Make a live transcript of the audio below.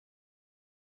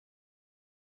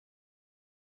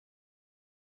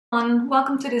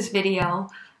Welcome to this video.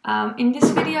 In this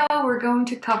video we're going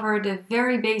to cover the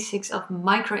very basics of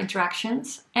micro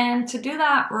interactions, and to do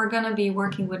that we're going to be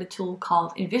working with a tool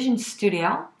called Invision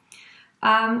Studio.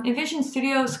 Invision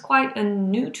Studio is quite a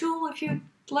new tool, if you'd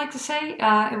like to say.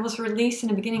 It was released in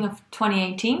the beginning of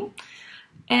 2018,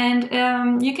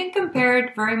 and you can compare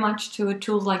it very much to a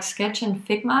tool like Sketch and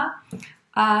Figma,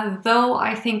 though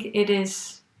I think it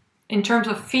is, in terms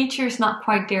of features, not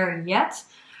quite there yet.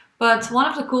 But one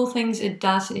of the cool things it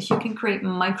does is you can create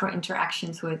micro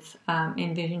interactions with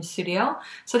Invision Studio.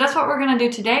 So that's what we're going to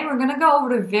do today. We're going to go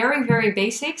over the very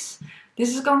basics.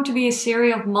 This is going to be a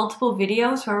series of multiple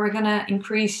videos where we're going to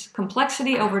increase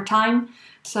complexity over time.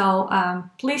 So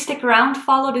please stick around,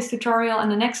 follow this tutorial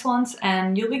and the next ones,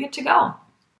 and you'll be good to go.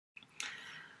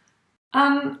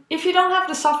 If you don't have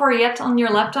the software yet on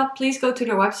your laptop, please go to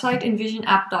their website,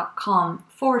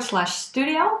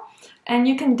 envisionapp.com/studio. And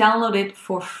you can download it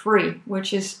for free,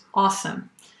 which is awesome.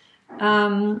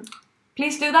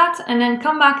 Please do that and then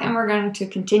come back and we're going to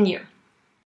continue.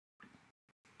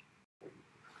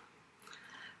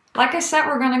 Like I said,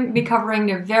 we're going to be covering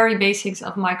the very basics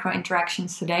of micro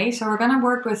interactions today. So we're going to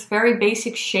work with very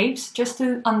basic shapes just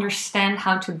to understand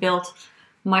how to build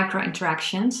micro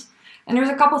interactions. And there's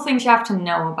a couple things you have to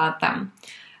know about them.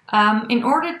 In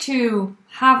order to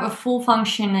have a full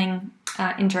functioning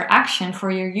interaction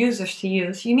for your users to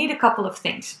use, you need a couple of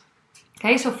things.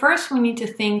 Okay, so first we need to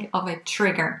think of a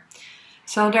trigger.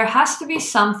 So there has to be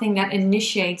something that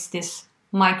initiates this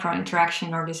micro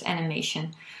interaction or this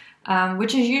animation,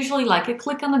 which is usually like a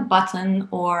click on a button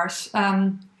or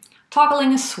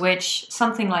toggling a switch,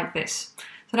 something like this.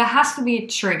 So there has to be a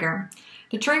trigger.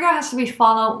 The trigger has to be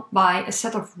followed by a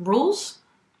set of rules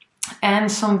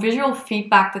and some visual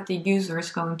feedback that the user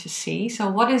is going to see. So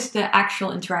what is the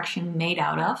actual interaction made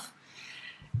out of?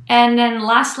 And then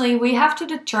lastly, we have to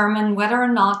determine whether or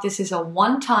not this is a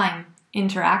one-time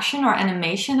interaction or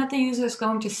animation that the user is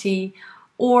going to see,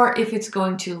 or if it's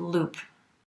going to loop.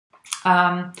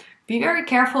 Be very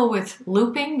careful with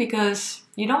looping because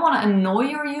you don't want to annoy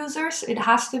your users. It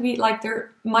has to be like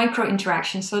they're micro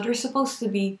interactions, so they're supposed to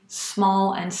be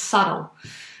small and subtle.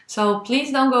 So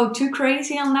please don't go too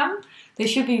crazy on them. They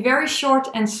should be very short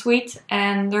and sweet,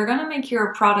 and they're going to make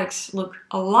your products look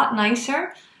a lot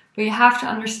nicer, but you have to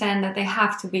understand that they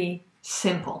have to be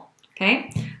simple.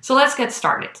 Okay, so let's get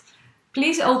started.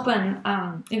 Please open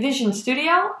Invision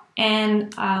Studio,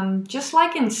 and just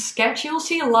like in Sketch, you'll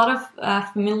see a lot of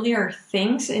familiar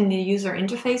things in the user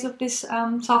interface of this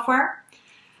software.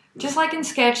 Just like in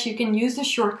Sketch, you can use the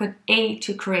shortcut A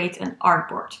to create an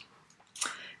artboard.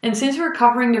 And since we're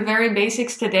covering the very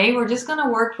basics today, we're just going to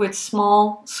work with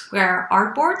small square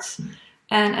artboards.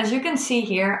 And as you can see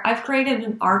here, I've created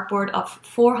an artboard of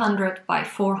 400 by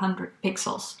 400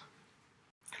 pixels.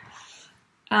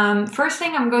 First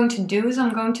thing I'm going to do is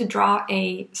I'm going to draw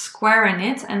a square in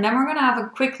it, and then we're going to have a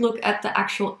quick look at the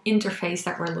actual interface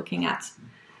that we're looking at.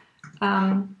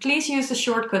 Please use the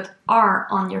shortcut R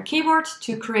on your keyboard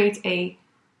to create a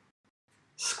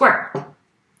square.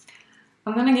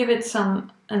 I'm going to give it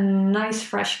a nice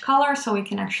fresh color so we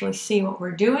can actually see what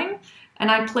we're doing. And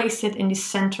I placed it in the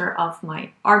center of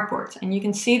my artboard. And you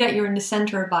can see that you're in the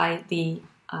center by the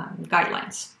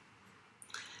guidelines.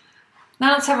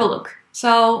 Now let's have a look.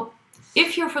 So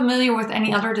if you're familiar with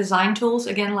any other design tools,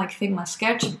 again like Figma,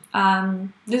 Sketch,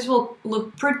 this will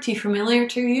look pretty familiar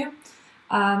to you.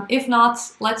 If not,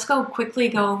 let's quickly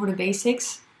go over the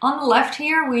basics. On the left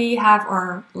here we have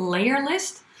our layer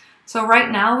list. So right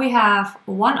now we have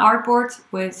one artboard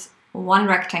with one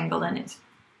rectangle in it.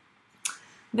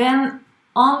 Then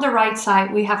on the right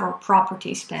side we have our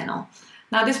properties panel.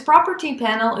 Now this property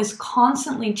panel is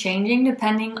constantly changing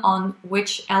depending on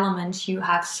which elements you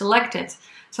have selected.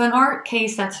 So in our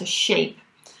case that's a shape.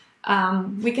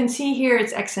 We can see here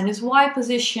its X and its Y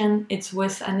position, its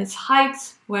width and its height,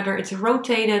 whether it's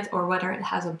rotated or whether it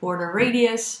has a border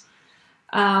radius.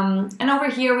 And over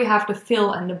here we have the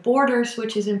fill and the borders,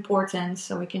 which is important,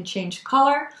 so we can change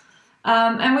color.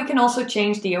 And we can also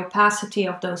change the opacity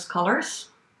of those colors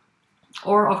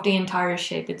or of the entire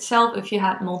shape itself if you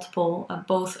had multiple,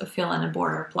 both a fill and a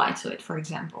border applied to it, for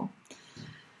example.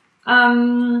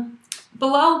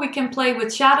 Below we can play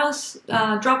with shadows,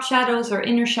 drop shadows or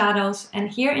inner shadows, and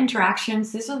here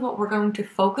interactions, this is what we're going to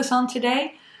focus on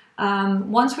today.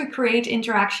 Once we create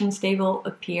interactions, they will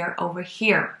appear over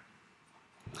here.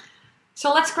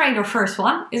 So let's create our first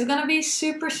one. It's going to be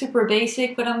super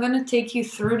basic, but I'm going to take you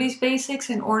through these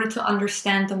basics in order to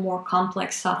understand the more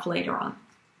complex stuff later on.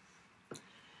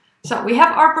 So we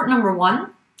have artboard number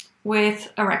 1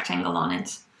 with a rectangle on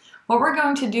it. what we're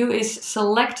going to do is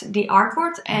select the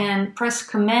artboard and press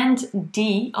Command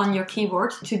D on your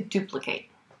keyboard to duplicate.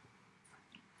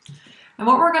 And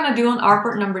what we're going to do on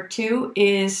artboard number 2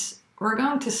 is we're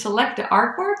going to select the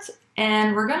artboard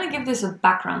and we're going to give this a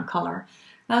background color.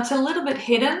 Now it's a little bit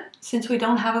hidden. Since we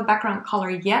don't have a background color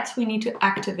yet, we need to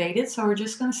activate it. So we're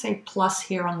just going to say plus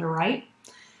here on the right.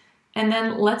 And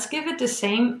then let's give it the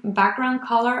same background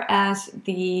color as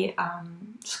the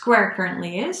square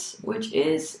currently is, which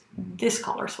is this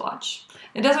color swatch.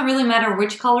 It doesn't really matter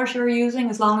which colors you're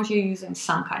using as long as you're using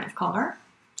some kind of color.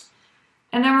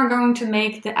 And then we're going to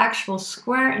make the actual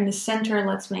square in the center,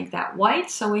 let's make that white.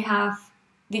 So we have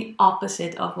the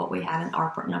opposite of what we had in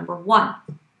artboard number 1.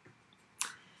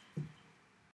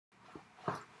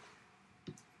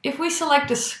 If we select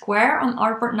the square on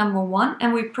artboard number 1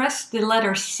 and we press the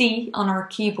letter C on our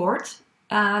keyboard,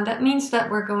 that means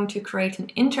that we're going to create an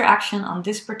interaction on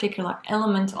this particular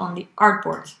element on the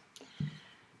artboard.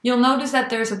 You'll notice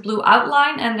that there's a blue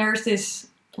outline and there's this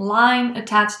line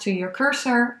attached to your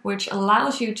cursor, which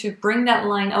allows you to bring that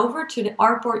line over to the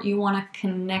artboard you want to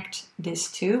connect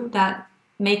this to that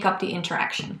make up the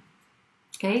interaction.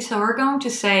 Okay, so we're going to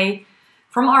say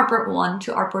from artboard 1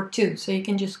 to artboard 2. So you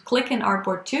can just click in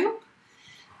artboard 2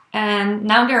 and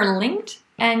now they're linked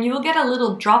and you will get a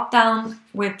little drop down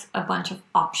with a bunch of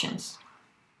options.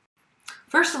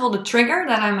 First of all, the trigger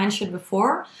that I mentioned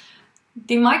before,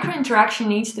 the micro interaction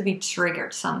needs to be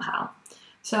triggered somehow.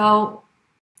 So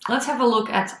let's have a look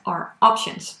at our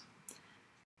options.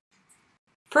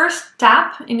 First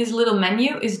tab in this little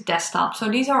menu is desktop. So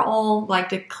these are all like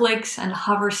the clicks and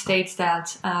hover states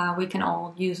that we can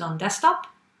all use on desktop.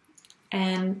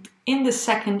 And in the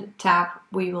second tab,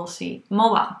 we will see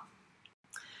mobile.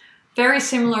 Very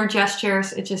similar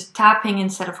gestures, it's just tapping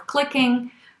instead of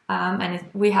clicking.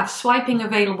 We have swiping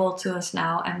available to us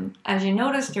now. And as you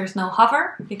notice, there's no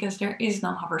hover because there is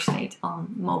no hover state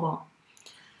on mobile.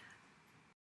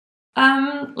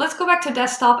 Let's go back to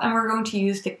desktop and we're going to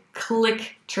use the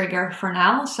click trigger for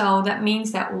now. So that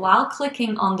means that while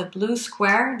clicking on the blue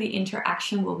square, the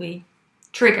interaction will be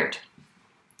triggered.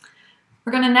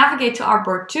 We're going to navigate to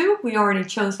artboard 2. We already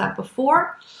chose that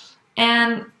before.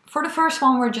 And for the first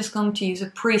one, we're just going to use a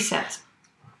preset.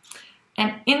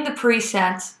 And in the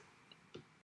preset,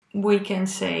 we can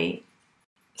say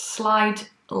slide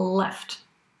left.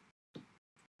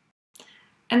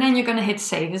 And then you're going to hit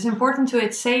save. It's important to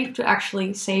hit save to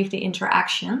actually save the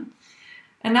interaction.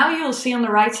 And now you'll see on the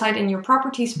right side in your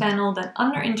properties panel that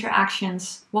under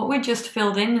interactions, what we just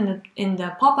filled in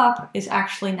the pop-up is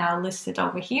actually now listed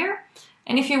over here.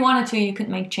 And if you wanted to, you could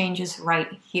make changes right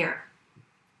here.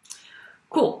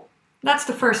 Cool. That's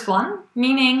the first one,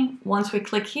 meaning once we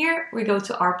click here, we go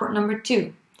to artboard number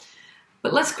 2.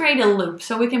 But let's create a loop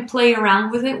so we can play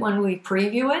around with it when we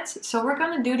preview it. So we're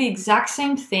going to do the exact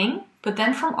same thing, but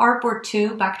then from artboard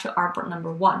 2 back to artboard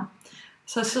number 1.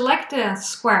 So select the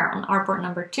square on artboard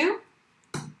number 2.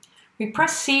 We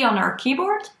press C on our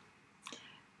keyboard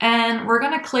and we're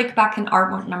going to click back in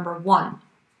artboard number 1.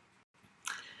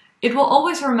 It will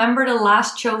always remember the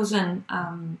last chosen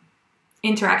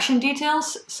interaction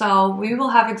details. So we will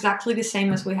have exactly the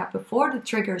same as we had before. The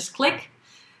trigger is click.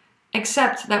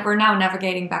 Except that we're now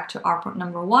navigating back to artboard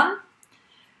number 1.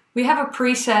 We have a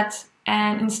preset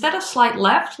and instead of slide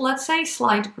left, let's say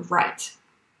slide right.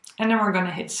 And then we're going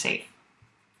to hit save.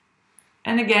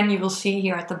 And again, you will see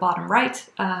here at the bottom right,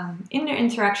 in the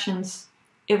interactions,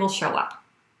 it will show up.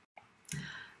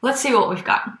 Let's see what we've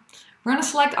got. We're going to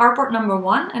select artboard number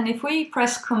 1 and if we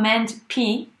press Command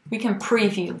P, we can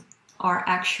preview our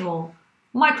actual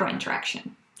micro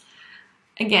interaction.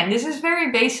 Again, this is very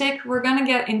basic. We're going to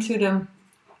get into the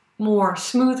more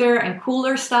smoother and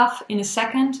cooler stuff in a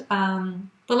second.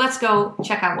 But let's go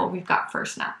check out what we've got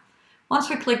first now. Once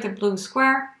we click the blue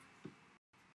square,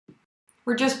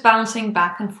 we're just bouncing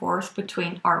back and forth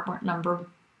between artboard number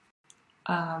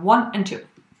 1 and 2.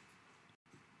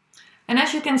 And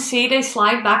as you can see, they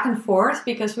slide back and forth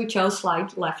because we chose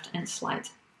slide left and slide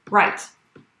right.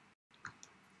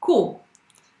 Cool.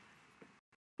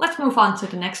 Let's move on to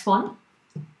the next one.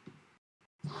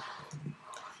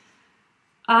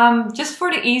 Just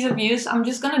for the ease of use, I'm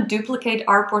just going to duplicate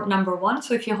artboard number 1.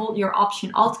 So if you hold your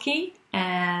Option Alt key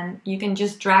and you can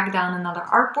just drag down another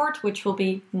artboard, which will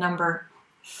be number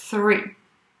 3.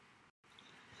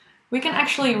 We can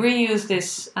actually reuse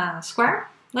this square.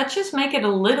 Let's just make it a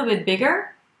little bit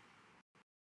bigger.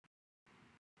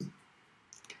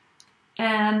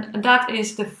 And that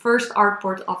is the first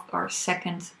artboard of our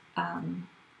second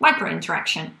micro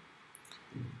interaction.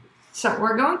 So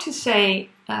we're going to say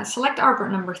select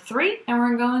artboard number 3 and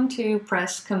we're going to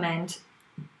press Command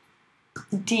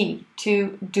D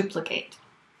to duplicate.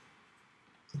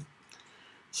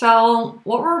 So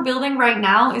what we're building right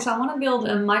now is I want to build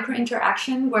a micro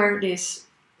interaction where this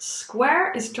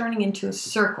square is turning into a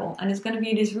circle, and it's going to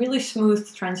be this really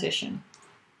smooth transition.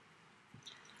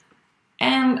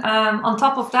 And on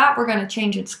top of that, we're going to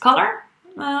change its color,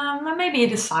 and maybe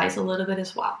the size a little bit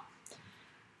as well.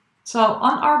 So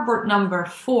on artboard number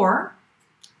 4,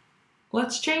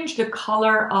 let's change the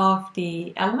color of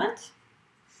the element.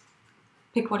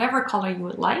 Pick whatever color you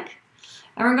would like.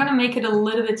 And we're going to make it a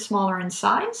little bit smaller in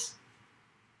size.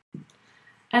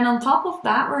 And on top of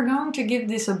that, we're going to give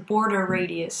this a border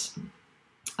radius.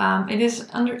 It is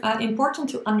important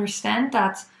to understand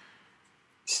that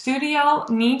Studio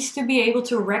needs to be able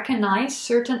to recognize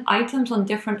certain items on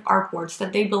different artboards,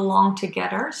 that they belong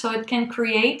together, so it can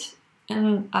create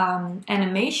an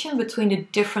animation between the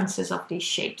differences of these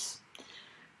shapes.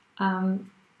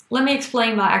 Let me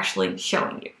explain by actually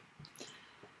showing you.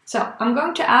 So I'm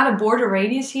going to add a border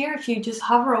radius here. If you just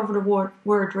hover over the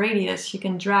word radius, you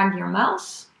can drag your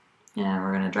mouse, and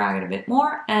we're going to drag it a bit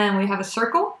more, and we have a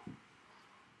circle.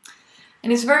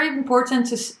 And it's very important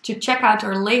to check out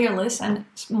our layer list, and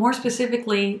more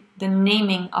specifically the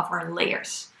naming of our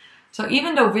layers. So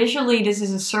even though visually this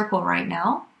is a circle right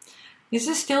now, this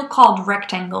is still called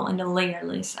rectangle in the layer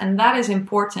list, and that is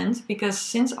important because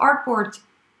since artboard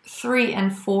 3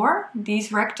 and 4,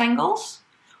 these rectangles,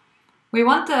 we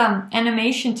want the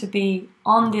animation to be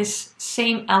on this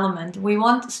same element. We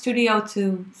want Studio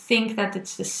to think that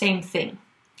it's the same thing.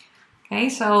 Okay,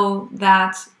 so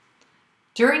that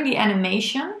during the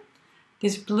animation,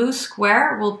 this blue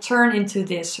square will turn into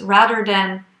this, rather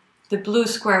than the blue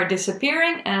square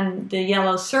disappearing and the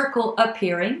yellow circle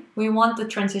appearing. We want the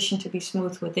transition to be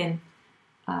smooth within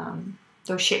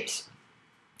those shapes.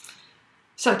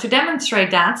 So to demonstrate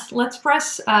that, let's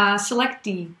select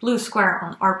the blue square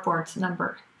on artboard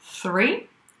number 3.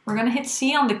 We're going to hit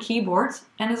C on the keyboard,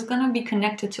 and it's going to be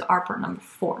connected to artboard number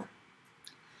 4.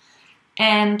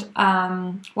 And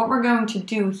what we're going to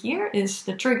do here is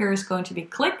the trigger is going to be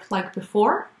click like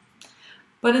before,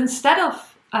 but instead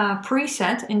of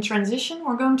preset in transition,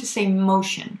 we're going to say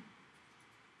motion.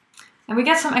 And we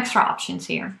get some extra options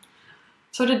here.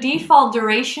 So the default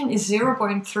duration is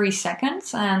 0.3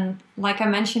 seconds, and like I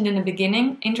mentioned in the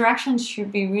beginning, interactions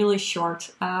should be really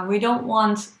short. We don't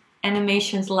want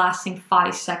animations lasting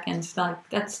 5 seconds. Like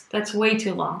that's way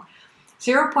too long.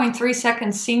 0.3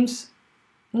 seconds seems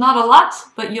not a lot,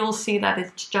 but you'll see that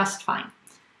it's just fine.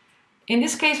 In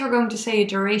this case, we're going to say a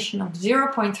duration of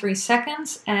 0.3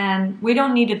 seconds, and we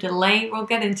don't need a delay. We'll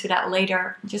get into that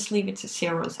later. Just leave it to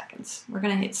 0 seconds. We're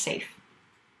going to hit save.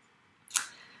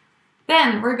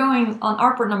 Then we're going on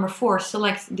artboard number 4,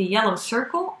 select the yellow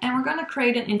circle, and we're going to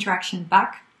create an interaction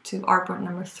back to artboard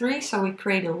number 3. So we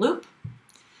create a loop.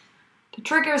 The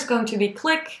trigger is going to be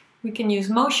click. We can use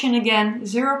motion again,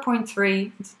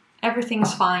 0.3.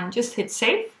 Everything's fine, just hit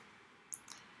save.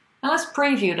 Now let's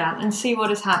preview that and see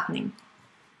what is happening.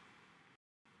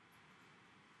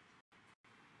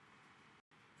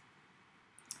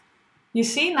 You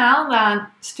see now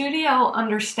that Studio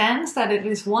understands that it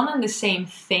is one and the same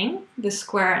thing, the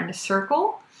square and the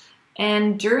circle.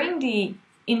 And during the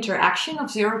interaction of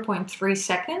 0.3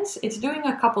 seconds, it's doing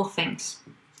a couple things.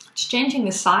 It's changing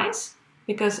the size,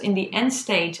 because in the end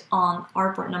state on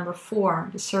artboard number 4,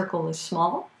 the circle is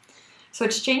small. So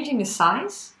it's changing the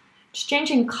size, it's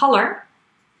changing color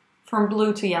from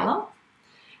blue to yellow,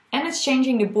 and it's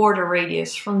changing the border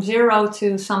radius from 0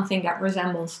 to something that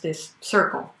resembles this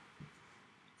circle.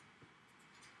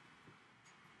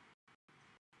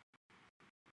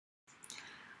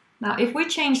 Now, if we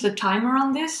change the timer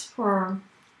on this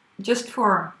just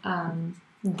for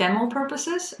demo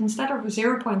purposes, instead of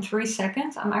 0.3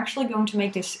 seconds, I'm actually going to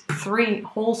make this 3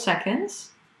 whole seconds.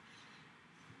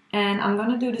 And I'm going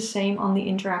to do the same on the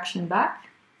interaction back.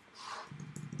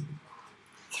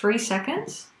 3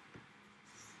 seconds.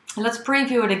 And let's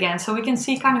preview it again so we can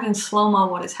see kind of in slow-mo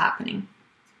what is happening.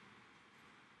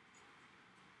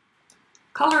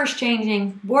 Color is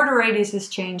changing, border radius is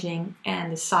changing,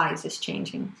 and the size is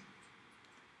changing.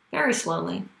 Very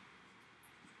slowly.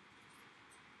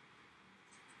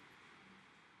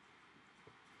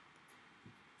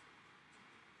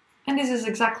 And this is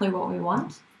exactly what we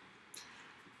want,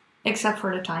 except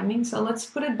for the timing. So let's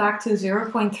put it back to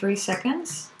 0.3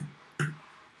 seconds.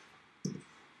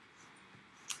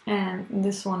 And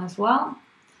this one as well.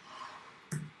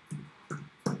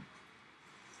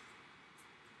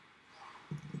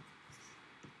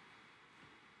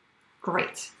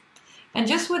 Great. And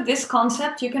just with this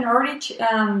concept, you can already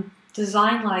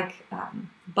design like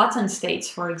button states,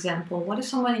 for example. What if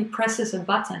somebody presses a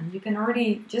button? You can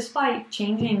already, just by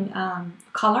changing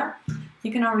color,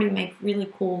 you can already make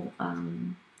really cool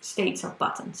states of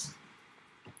buttons.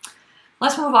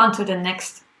 Let's move on to the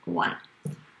next one.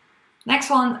 Next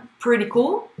one, pretty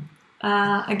cool.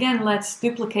 Again, let's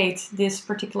duplicate this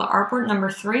particular artboard, number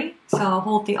 3. So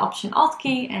hold the Option Alt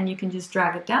key and you can just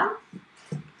drag it down.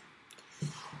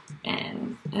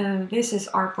 And this is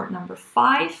artboard number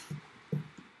 5.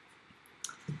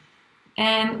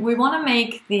 And we want to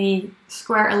make the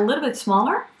square a little bit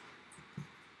smaller.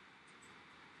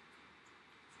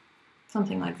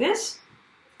 Something like this.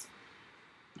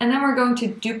 And then we're going to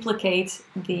duplicate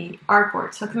the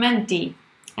artboard. So Command D.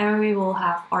 And we will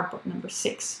have artboard number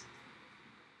 6.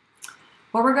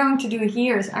 What we're going to do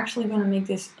here is actually going to make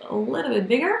this a little bit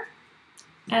bigger.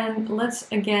 And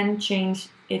let's again change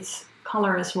its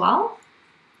color as well.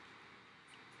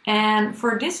 And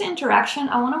for this interaction,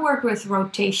 I want to work with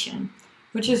rotation,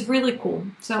 which is really cool.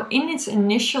 So in its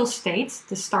initial state,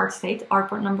 the start state,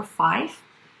 artboard number 5,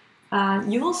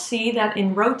 you will see that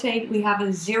in rotate we have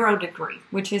a 0 degree,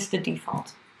 which is the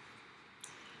default.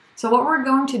 So what we're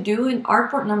going to do in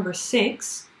artboard number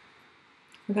 6,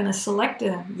 we're going to select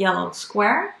the yellow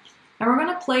square and we're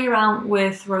going to play around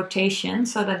with rotation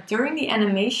so that during the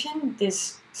animation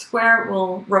this square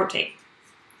will rotate.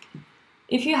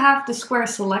 If you have the square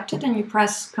selected and you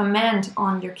press Command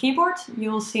on your keyboard,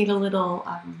 you will see the little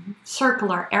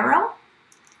circular arrow.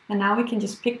 And now we can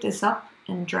just pick this up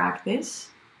and drag this.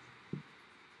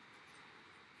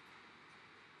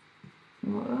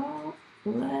 Well,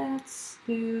 let's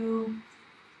do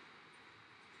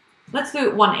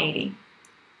it 180.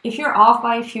 If you're off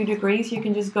by a few degrees, you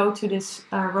can just go to this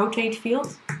rotate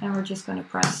field and we're just going to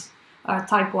press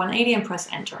type 180 and press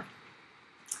enter.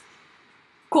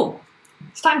 Cool.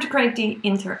 It's time to create the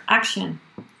interaction.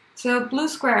 So blue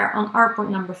square on artboard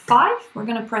number 5. We're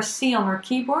going to press C on our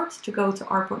keyboard to go to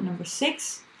artboard number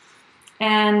 6.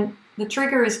 And the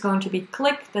trigger is going to be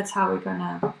click. That's how we're going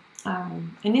to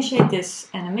initiate this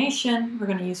animation. We're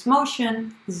going to use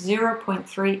motion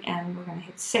 0.3 and we're going to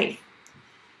hit save.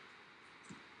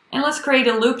 And let's create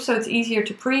a loop so it's easier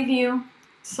to preview.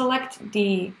 Select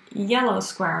the yellow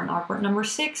square on artboard number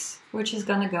 6, which is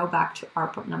going to go back to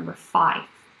artboard number 5.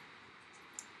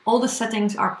 All the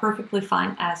settings are perfectly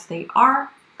fine as they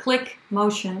are. Click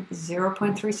motion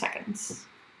 0.3 seconds.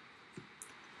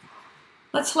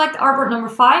 Let's select artboard number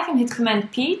 5 and hit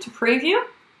Command P to preview.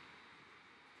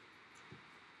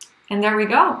 And there we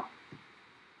go.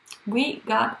 We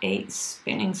got a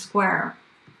spinning square.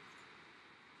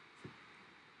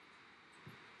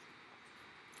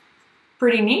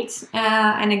 Pretty neat.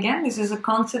 And again, this is a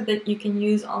concept that you can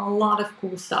use on a lot of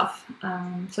cool stuff.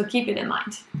 So keep it in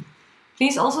mind.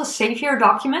 Please also save your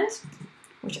document,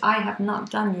 which I have not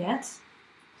done yet.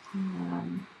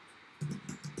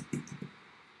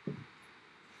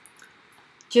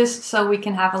 Just so we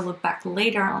can have a look back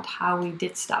later on how we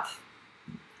did stuff.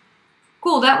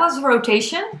 Cool, that was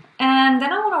rotation. And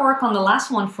then I want to work on the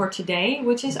last one for today,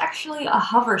 which is actually a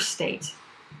hover state,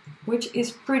 which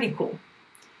is pretty cool.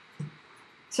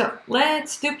 So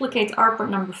let's duplicate artboard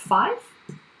number 5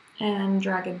 and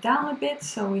drag it down a bit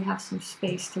so we have some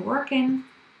space to work in.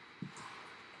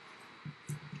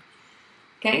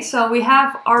 Okay, so we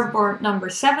have artboard number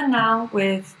 7 now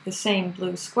with the same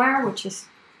blue square, which is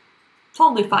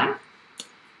totally fine.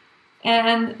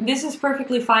 And this is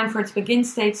perfectly fine for its begin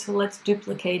state, so let's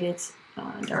duplicate it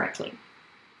directly.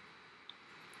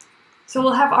 So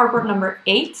we'll have artboard number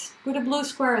 8 with a blue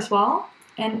square as well.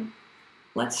 And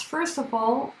let's first of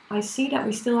all, I see that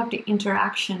we still have the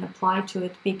interaction applied to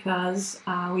it because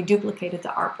we duplicated the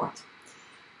artboard.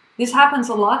 This happens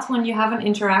a lot when you have an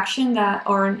interaction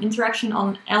or an interaction on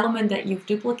an element that you've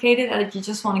duplicated that you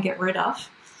just want to get rid of.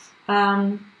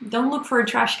 Don't look for a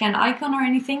trash can icon or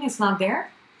anything, it's not there.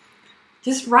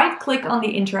 Just right click on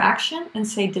the interaction and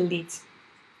say delete.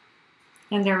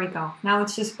 And there we go. Now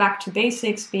it's just back to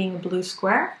basics being a blue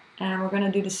square. And we're going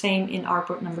to do the same in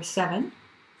artboard number 7.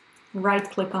 Right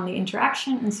click on the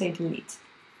interaction and say delete.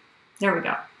 There we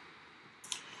go.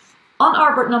 On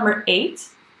artboard number 8,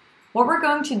 what we're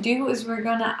going to do is we're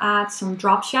going to add some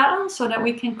drop shadow so that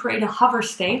we can create a hover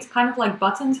state, kind of like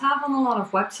buttons have on a lot of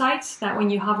websites, that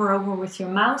when you hover over with your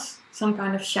mouse, some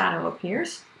kind of shadow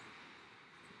appears.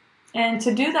 And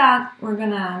to do that, we're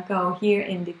going to go here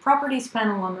in the properties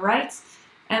panel on the right,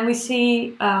 and we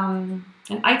see an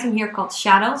item here called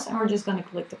shadows, and we're just going to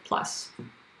click the plus.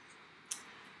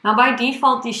 Now by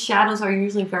default, these shadows are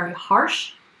usually very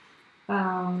harsh.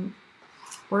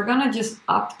 We're gonna just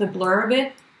up the blur a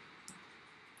bit.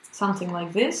 Something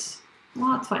like this.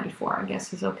 Well, 24 I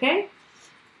guess is okay.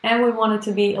 And we want it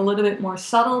to be a little bit more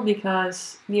subtle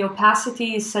because the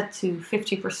opacity is set to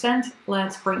 50%.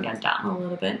 Let's bring that down a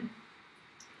little bit.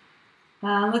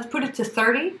 Let's put it to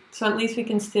 30, so at least we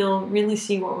can still really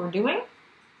see what we're doing.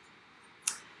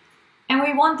 And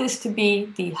we want this to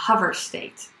be the hover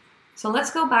state. So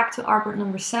let's go back to artboard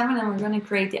number 7 and we're going to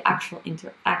create the actual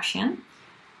interaction.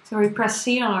 So we press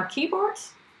C on our keyboard,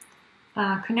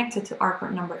 connect it to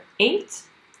artboard number 8.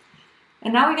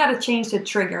 And now we got to change the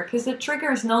trigger because the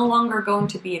trigger is no longer going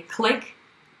to be a click.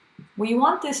 We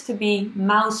want this to be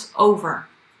mouse over,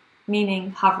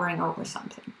 meaning hovering over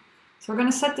something. So we're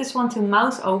going to set this one to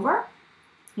mouse over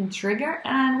in trigger,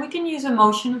 and we can use a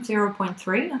motion of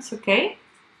 0.3, that's okay.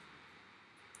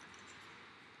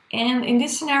 And in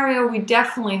this scenario, we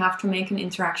definitely have to make an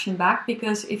interaction back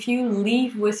because if you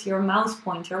leave with your mouse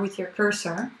pointer, with your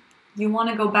cursor, you want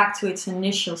to go back to its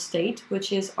initial state,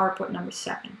 which is artboard number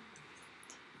 7.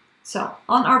 So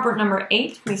on artboard number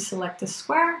 8, we select the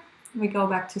square, we go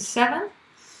back to 7.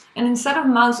 And instead of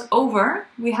mouse over,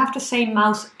 we have to say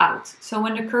mouse out. So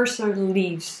when the cursor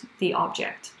leaves the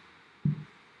object.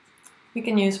 We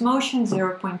can use motion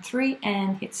 0.3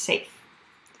 and hit save.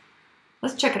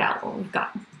 Let's check it out what we've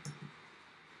got.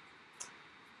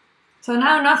 So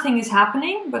now nothing is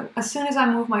happening, but as soon as I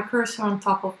move my cursor on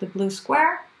top of the blue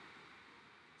square,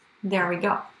 there we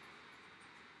go.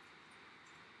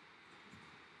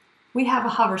 We have a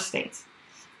hover state.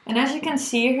 And as you can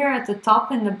see here at the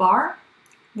top in the bar,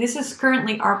 this is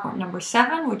currently artboard number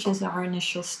 7, which is our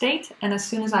initial state. And as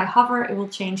soon as I hover, it will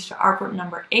change to artboard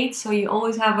number 8. So you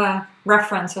always have a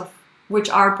reference of which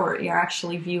artboard you're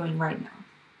actually viewing right now.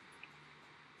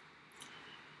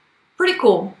 Pretty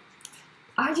cool.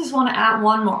 I just want to add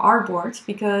one more artboard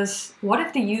because what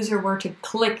if the user were to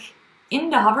click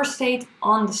in the hover state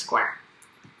on the square?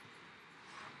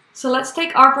 So let's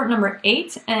take artboard number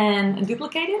 8 and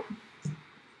duplicate it.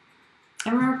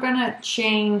 And we're going to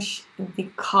change the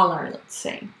color, let's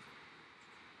say.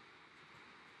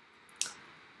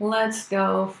 Let's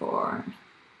go for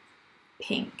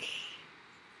pink.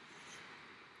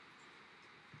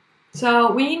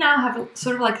 So we now have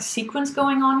sort of like a sequence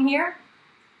going on here.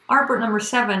 Artboard number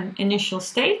 7, initial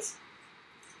state.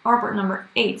 Artboard number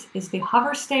 8 is the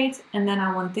hover state. And then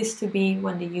I want this to be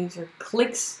when the user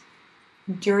clicks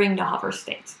during the hover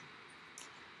state.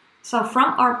 So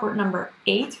from artboard number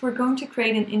 8, we're going to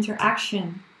create an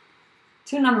interaction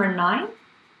to number 9.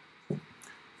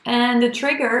 And the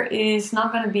trigger is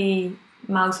not going to be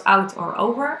mouse out or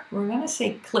over. We're going to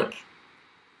say click.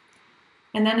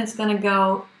 And then it's going to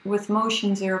go with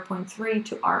motion 0.3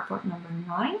 to artboard number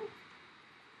 9.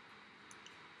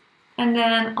 And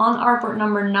then on artboard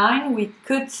number 9, we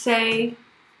could say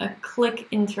a click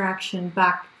interaction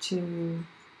back to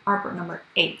artboard number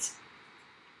 8.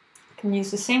 Can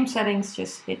use the same settings,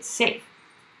 just hit save.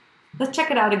 Let's check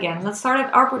it out again. Let's start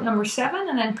at artboard number 7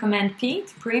 and then Command P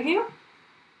to preview.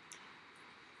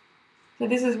 So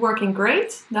this is working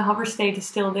great. The hover state is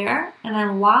still there. And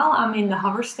then while I'm in the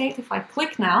hover state, if I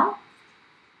click now,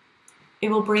 it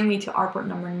will bring me to artboard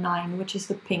number 9, which is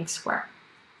the pink square.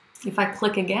 If I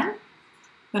click again,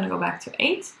 I'm going to go back to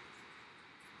 8.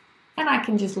 And I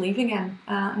can just leave again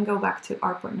and go back to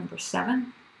artboard number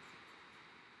 7.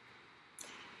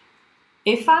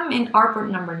 If I'm in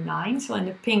artboard number 9, so in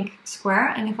the pink square,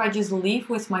 and if I just leave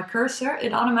with my cursor,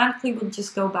 it automatically will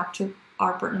just go back to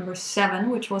artboard number 7,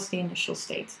 which was the initial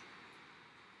state.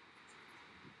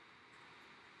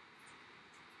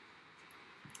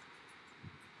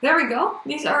 There we go.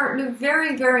 These are the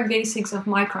very, very basics of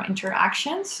micro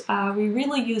interactions. We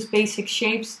really use basic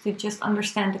shapes to just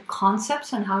understand the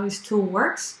concepts and how this tool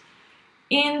works.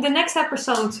 In the next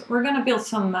episode, we're going to build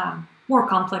some more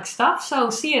complex stuff. So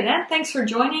see you then. Thanks for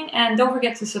joining and don't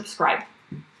forget to subscribe.